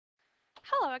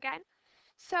Hello again.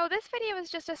 So this video is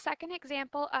just a second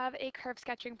example of a curve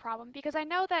sketching problem because I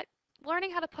know that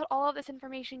learning how to put all of this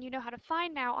information you know how to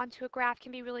find now onto a graph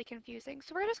can be really confusing.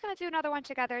 So we're just going to do another one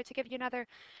together to give you another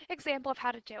example of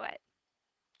how to do it.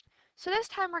 So this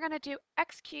time we're going to do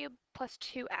x cubed plus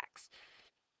 2x.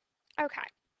 Okay,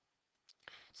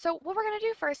 so what we're going to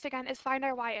do first again is find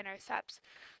our y-intercepts.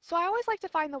 So I always like to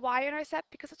find the y-intercept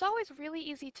because it's always really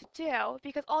easy to do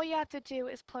because all you have to do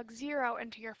is plug 0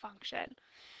 into your function.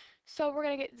 So we're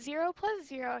going to get 0 plus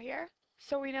 0 here.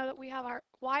 So we know that we have our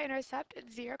y-intercept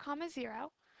at 0,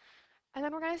 0. And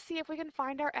then we're going to see if we can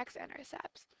find our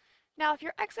x-intercepts. Now, if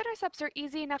your x-intercepts are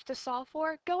easy enough to solve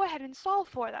for, go ahead and solve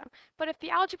for them. But if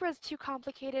the algebra is too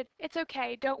complicated, it's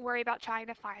okay. Don't worry about trying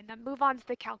to find them. Move on to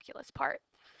the calculus part.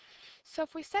 So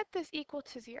if we set this equal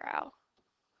to 0,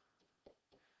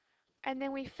 and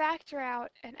then we factor out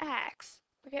an x,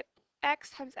 we get x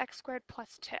times x squared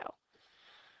plus 2.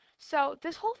 So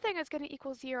this whole thing is going to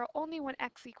equal 0 only when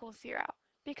x equals 0,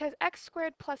 because x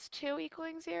squared plus 2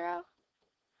 equaling 0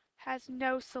 has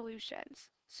no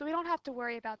solutions. So we don't have to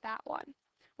worry about that one,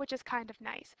 which is kind of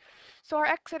nice. So our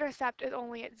x-intercept is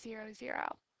only at 0, 0.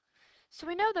 So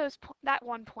we know that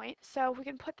one point, so we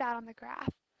can put that on the graph.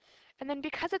 And then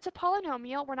because it's a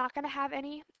polynomial, we're not going to have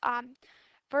any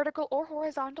vertical or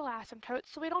horizontal asymptotes,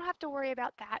 so we don't have to worry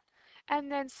about that. And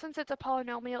then since it's a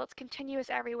polynomial, it's continuous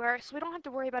everywhere, so we don't have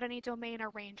to worry about any domain or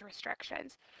range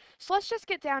restrictions. So let's just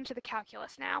get down to the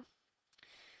calculus now.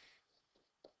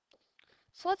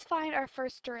 So let's find our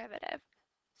first derivative.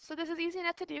 So this is easy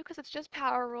enough to do because it's just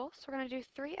power rule. So we're going to do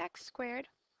 3x squared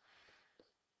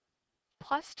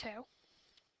plus 2.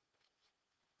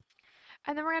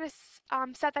 And then we're going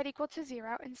to set that equal to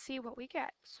 0 and see what we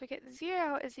get. So we get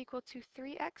 0 is equal to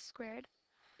 3x squared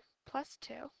plus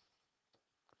 2.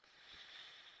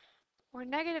 Or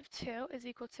negative 2 is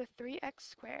equal to 3x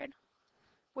squared,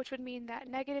 which would mean that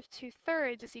negative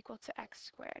 2/3 is equal to x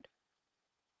squared,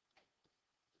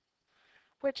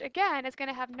 which again is going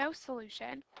to have no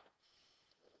solution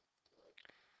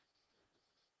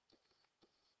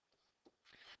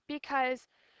because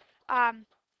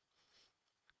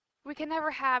we can never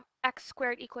have x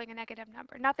squared equaling a negative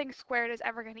number. Nothing squared is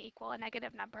ever going to equal a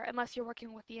negative number unless you're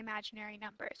working with the imaginary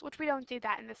numbers, which we don't do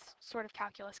that in this sort of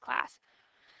calculus class.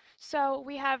 So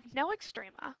we have no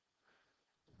extrema.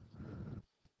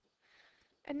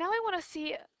 And now we want to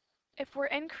see if we're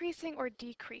increasing or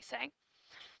decreasing.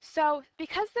 So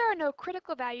because there are no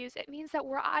critical values, it means that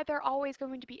we're either always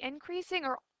going to be increasing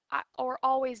or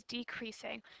always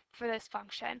decreasing for this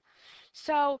function.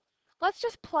 So let's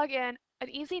just plug in an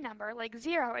easy number like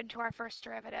 0 into our first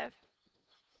derivative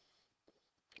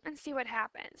and see what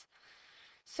happens.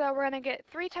 So we're going to get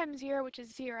 3 times 0, which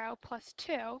is 0, plus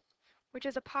 2, which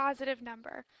is a positive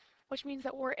number, which means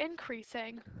that we're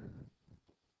increasing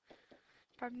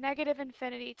from negative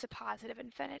infinity to positive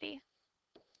infinity.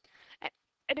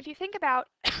 And if you think about,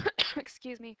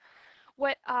 excuse me,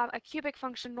 what a cubic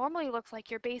function normally looks like,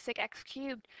 your basic x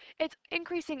cubed, it's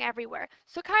increasing everywhere.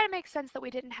 So it kind of makes sense that we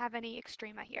didn't have any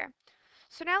extrema here.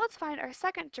 So now let's find our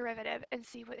second derivative and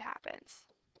see what happens.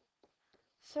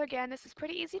 So again, this is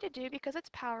pretty easy to do because it's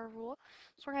power rule.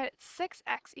 So we're going to get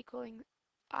 6x equaling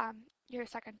your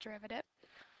second derivative.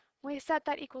 When we set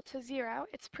that equal to 0,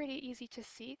 it's pretty easy to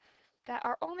see that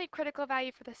our only critical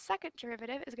value for the second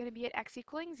derivative is going to be at x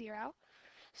equaling 0.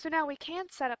 So now we can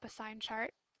set up a sign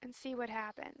chart and see what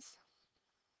happens.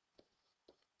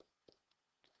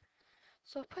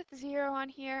 So we'll put 0 on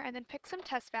here and then pick some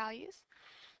test values.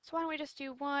 So why don't we just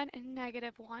do 1 and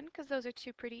negative 1 because those are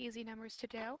two pretty easy numbers to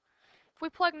do. If we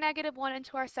plug negative 1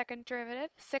 into our second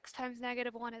derivative, 6 times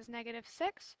negative 1 is negative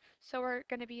 6. So we're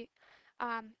going to be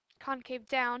concave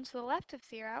down to the left of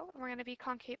 0. And we're going to be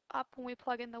concave up when we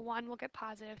plug in the 1, we'll get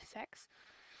positive 6.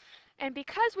 And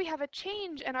because we have a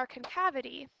change in our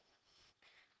concavity,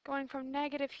 going from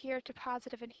negative here to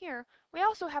positive in here, we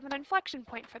also have an inflection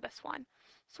point for this one.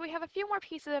 So we have a few more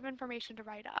pieces of information to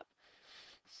write up.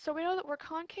 So we know that we're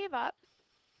concave up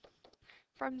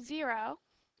from 0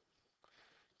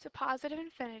 to positive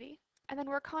infinity, and then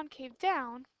we're concave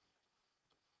down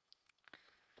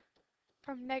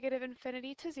from negative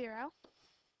infinity to 0,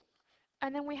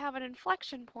 and then we have an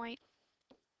inflection point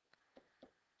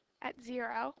at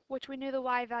 0, which we knew the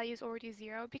y value is already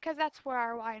 0 because that's where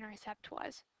our y-intercept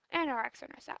was, and our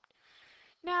x-intercept.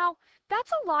 Now,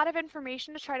 that's a lot of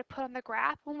information to try to put on the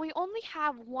graph when we only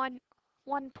have one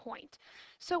 1 point.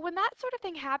 So when that sort of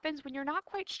thing happens, when you're not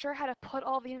quite sure how to put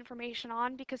all the information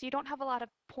on because you don't have a lot of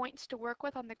points to work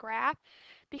with on the graph,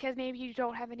 because maybe you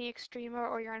don't have any extrema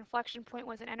or your inflection point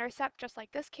was an intercept, just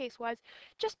like this case was,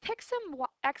 just pick some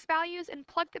x values and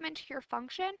plug them into your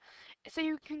function so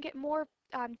you can get more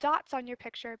dots on your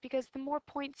picture, because the more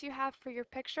points you have for your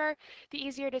picture, the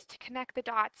easier it is to connect the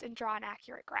dots and draw an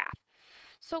accurate graph.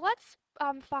 So let's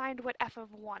find what f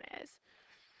of 1 is.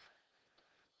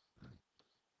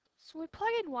 So we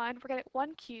plug in 1, we're going to get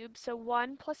 1 cubed, so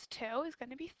 1 plus 2 is going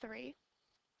to be 3.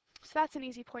 So that's an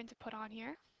easy point to put on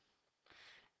here.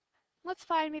 Let's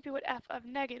find maybe what f of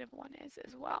negative 1 is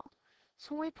as well.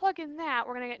 So when we plug in that,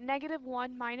 we're going to get negative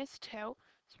 1 minus 2, so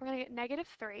we're going to get negative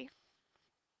 3.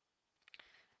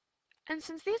 And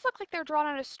since these look like they're drawn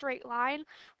on a straight line,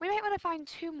 we might want to find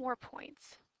 2 more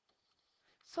points.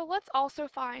 So let's also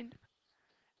find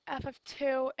f of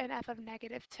 2 and f of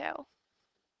negative 2.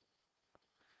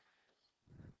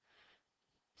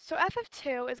 So f of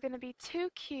 2 is going to be 2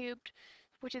 cubed,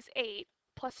 which is 8,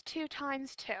 plus 2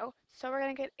 times 2. So we're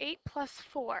going to get 8 plus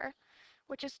 4,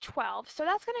 which is 12. So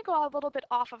that's going to go a little bit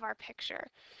off of our picture.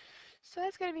 So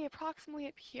that's going to be approximately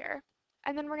up here.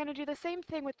 And then we're going to do the same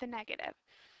thing with the negative.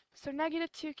 So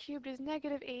negative 2 cubed is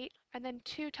negative 8, and then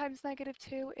 2 times negative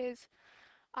 2 is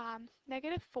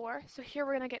negative 4. So here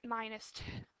we're going to get minus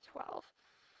 12.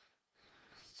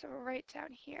 So right down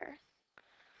here.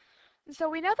 And so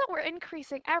we know that we're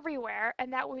increasing everywhere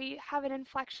and that we have an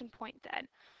inflection point then.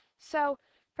 So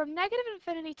from negative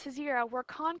infinity to 0, we're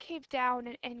concave down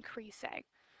and increasing,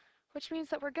 which means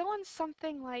that we're going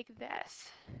something like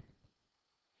this.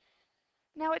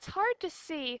 Now it's hard to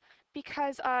see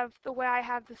because of the way I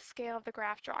have the scale of the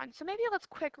graph drawn. So maybe let's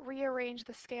quick rearrange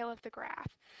the scale of the graph.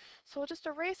 So we'll just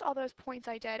erase all those points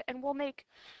I did, and we'll make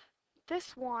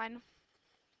this 1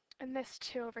 and this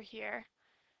 2 over here,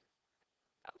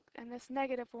 and this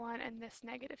negative 1 and this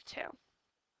negative 2.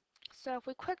 So if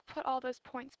we quick put all those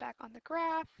points back on the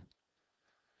graph,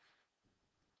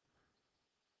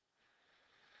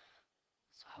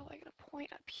 so I get a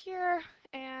point up here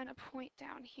and a point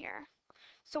down here.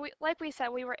 So like we said,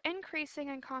 we were increasing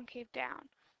and concave down.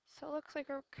 So it looks like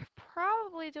we're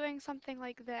probably doing something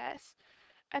like this.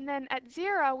 And then at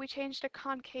 0, we changed to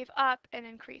concave up and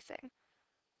increasing.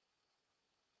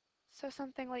 So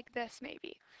something like this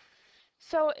maybe.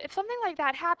 So if something like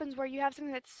that happens where you have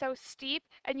something that's so steep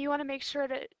and you want to make sure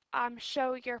to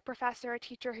show your professor or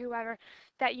teacher, whoever,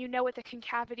 that you know what the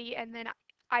concavity and then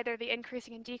either the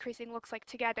increasing and decreasing looks like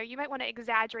together, you might want to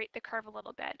exaggerate the curve a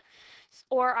little bit.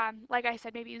 Or, like I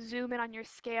said, maybe zoom in on your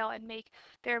scale and make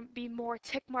there be more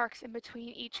tick marks in between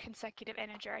each consecutive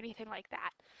integer, anything like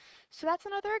that. So that's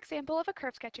another example of a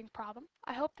curve sketching problem.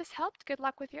 I hope this helped. Good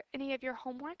luck with any of your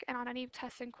homework and on any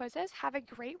tests and quizzes. Have a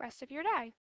great rest of your day.